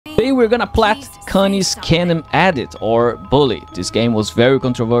Today we're gonna plat Connie's Canem Edit or Bully. This game was very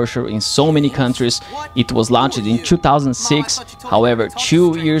controversial in so many countries. It was launched in 2006, however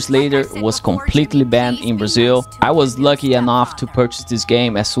 2 years later it was completely banned in Brazil. I was lucky enough to purchase this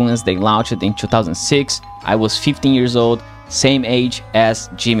game as soon as they launched it in 2006. I was 15 years old, same age as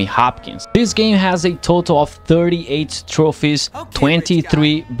Jimmy Hopkins. This game has a total of 38 trophies,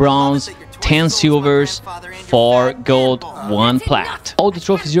 23 bronze, 10 silvers, 4 gold, 1 plat. All the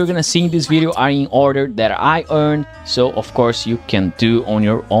trophies you're gonna see in this video are in order that I earned, so of course you can do on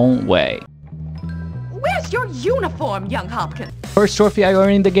your own way. Where's your uniform, young Hopkins? First trophy I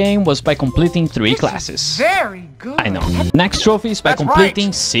earned in the game was by completing 3 classes. Very good. I know. Next trophy is by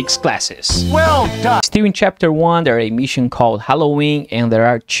completing 6 classes. Well done. Still in chapter 1, there is a mission called Halloween, and there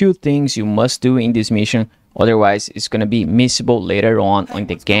are 2 things you must do in this mission. Otherwise, it's gonna be missable later on in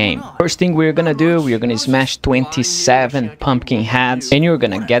the game. First thing we're gonna do, we're gonna smash 27 pumpkin heads, and you're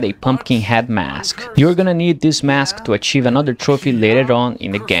gonna get a pumpkin head mask. You're gonna need this mask to achieve another trophy later on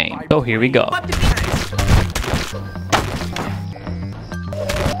in the game. So here we go.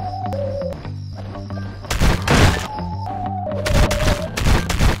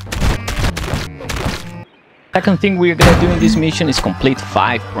 Second thing we're gonna do in this mission is complete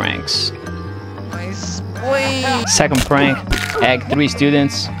 5 pranks. Second prank, egg 3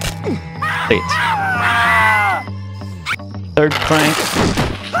 students. Complete. Third prank,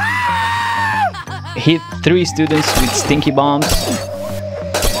 hit 3 students with stinky bombs.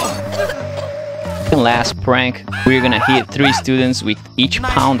 And last prank, we're gonna hit 3 students with each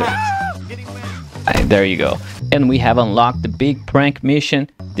pounder. There you go. And we have unlocked the big prank mission.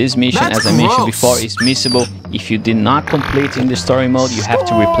 This mission, as I mentioned before, is missable. If you did not complete in the story mode, you have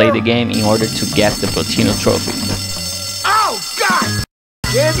to replay the game in order to get the Platino trophy. Oh, God!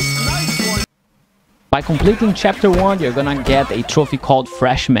 By completing chapter 1, you're gonna get a trophy called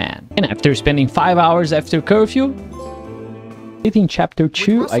Freshman. And after spending 5 hours after curfew, completing chapter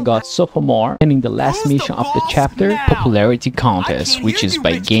 2, I got Sophomore. And in the last mission of the chapter, Popularity Contest, which is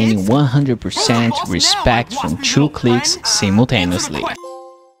by gaining 100% respect from 2 clicks simultaneously.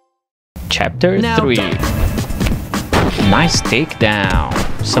 Chapter 3. Nice takedown.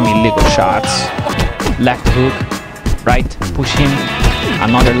 Some illegal shots. Left hook. Right. Push him.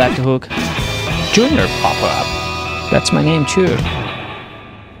 Another left hook. Junior pop up. That's my name too.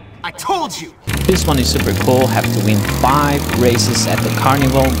 I told you. This one is super cool. Have to win 5 races at the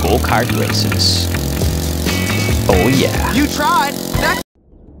Carnival go-kart races. Oh yeah. You tried.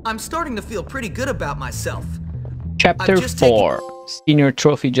 I'm starting to feel pretty good about myself. Chapter 4. Senior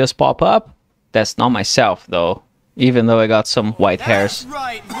trophy just pop up. That's not myself though, even though I got some white hairs.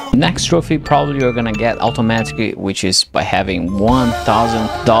 Next trophy probably you're gonna get automatically, which is by having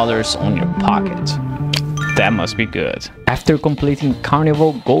 $1,000 on your pocket. That must be good. After completing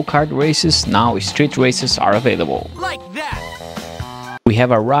Carnival go-kart races, now street races are available. Like that. We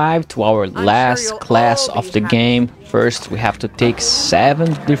have arrived to our last class of the game. First we have to take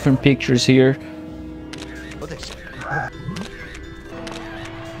 7 different pictures here.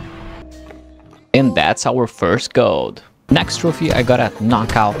 And that's our first gold. Next trophy, I gotta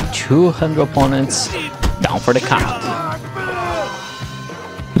knock out 200 opponents. Down for the count.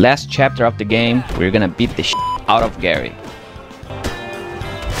 Last chapter of the game, we're gonna beat the shit out of Gary.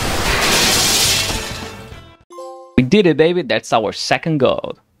 We did it, baby. That's our second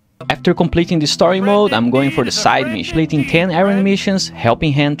gold. After completing the story mode, I'm going for the side mission. Completing 10 errand missions,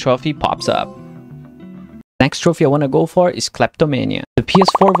 Helping Hand trophy pops up. Next trophy I want to go for is Kleptomania. The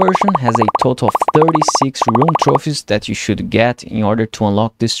PS4 version has a total of 36 room trophies that you should get in order to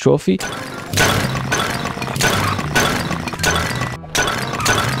unlock this trophy.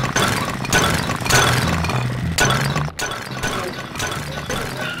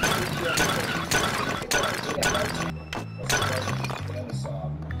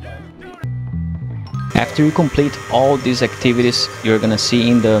 After you complete all these activities, you're gonna see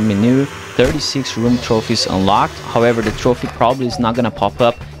in the menu 36 room trophies unlocked. However, the trophy probably is not gonna pop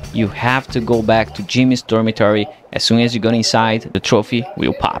up. You have to go back to Jimmy's dormitory. As soon as you go inside, the trophy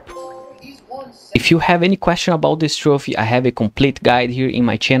will pop. If you have any question about this trophy, I have a complete guide here in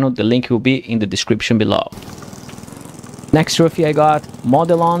my channel. The link will be in the description below. Next trophy I got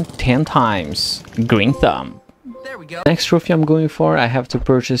Modelon 10 times. Green thumb. There we go. Next trophy I'm going for, I have to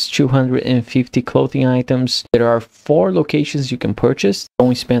purchase 250 clothing items. There are 4 locations you can purchase.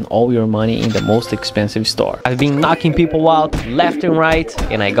 Don't spend all your money in the most expensive store. I've been knocking people out left and right,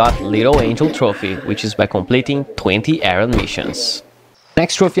 and I got Little Angel trophy, which is by completing 20 errand missions.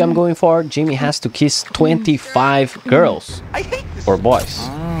 Next trophy I'm going for, Jimmy has to kiss 25 girls. I hate this. Or boys.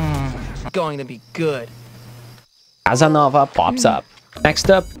 Going to be good. Casanova pops up.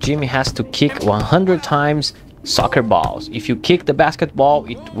 Next up, Jimmy has to kick 100 times soccer balls. If you kick the basketball,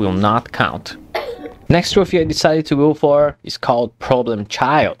 it will not count. Next trophy I decided to go for is called Problem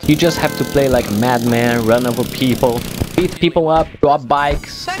Child. You just have to play like a madman, run over people, beat people up, drop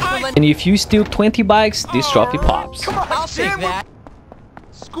bikes, and if you steal 20 bikes, this trophy pops. I'll take that.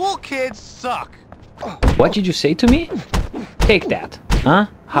 School kids suck. What did you say to me? Take that. Huh?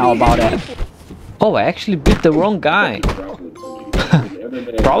 How about that? Oh, I actually beat the wrong guy.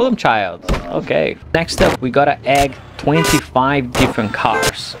 Problem child. Okay. Next up, we gotta egg 25 different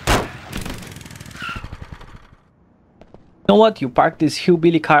cars. You know what? You park this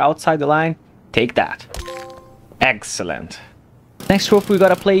hillbilly car outside the line. Take that. Excellent. Next trophy, we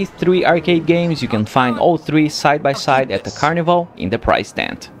gotta play 3 arcade games. You can find all 3 side by side at the carnival in the price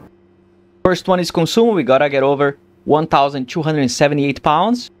stand. First one is consume. We gotta get over 1,278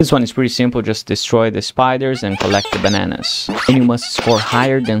 pounds. This one is pretty simple. Just destroy the spiders and collect the bananas. And you must score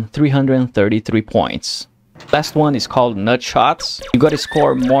higher than 333 points. Last one is called Nut Shots. You gotta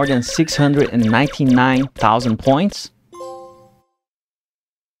score more than 699,000 points.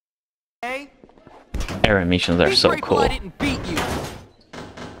 Error missions are so cool.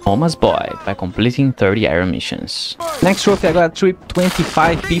 Mama's boy by completing 30 error missions. Next trophy, I gotta trip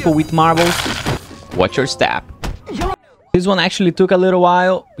 25 people with marbles. Watch your step. This one actually took a little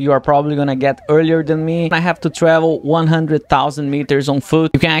while. You are probably gonna get earlier than me. I have to travel 100,000 meters on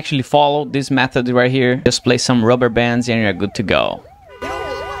foot. You can actually follow this method right here. Just place some rubber bands and you're good to go.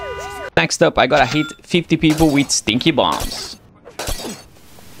 Next up, I gotta hit 50 people with stinky bombs.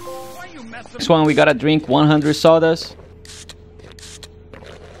 Next one, we gotta drink 100 sodas.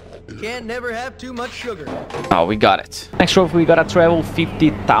 Can't never have too much sugar. Oh, we got it. Next trophy, we gotta travel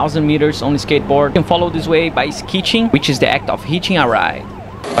 50,000 meters on the skateboard. You can follow this way by skitching, which is the act of hitching a ride.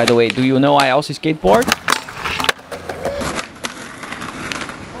 By the way, do you know I also skateboard?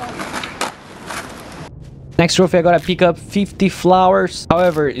 Next trophy, I gotta pick up 50 flowers.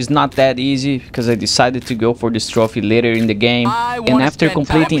 However, it's not that easy because I decided to go for this trophy later in the game. And after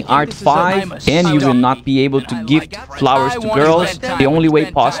completing Art 5, and you will not be able to gift flowers to girls. The only way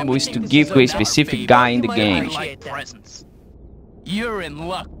possible is to give to a specific guy in the game. You're in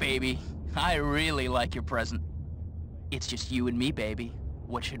luck, baby. I really like your present. It's just you and me, baby.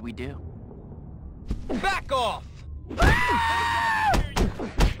 What should we do? Back off!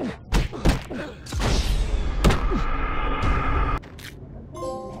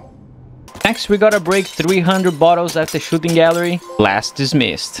 Next, we gotta break 300 bottles at the shooting gallery. Blast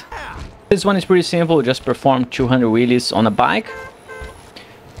dismissed. This one is pretty simple. Just perform 200 wheelies on a bike.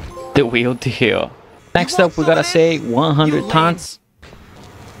 The wheel deal. Next up, we gotta say 100 taunts.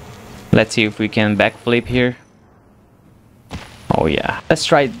 Let's see if we can backflip here. Oh yeah. Let's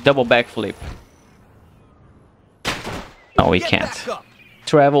try double backflip. No, we can't.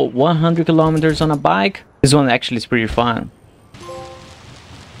 Travel 100 kilometers on a bike. This one actually is pretty fun.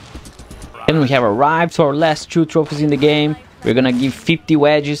 And we have arrived to our last 2 trophies in the game. We're gonna give 50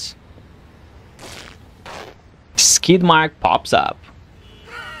 wedges. Skid mark pops up.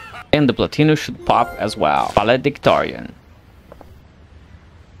 And the platinum should pop as well. Valedictorian.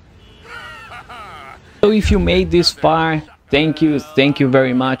 So if you made this far, thank you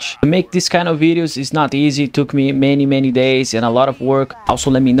very much. To make this kind of videos is not easy. It took me many days and a lot of work. Also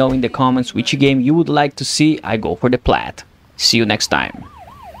let me know in the comments which game you would like to see I go for the plat. See you next time.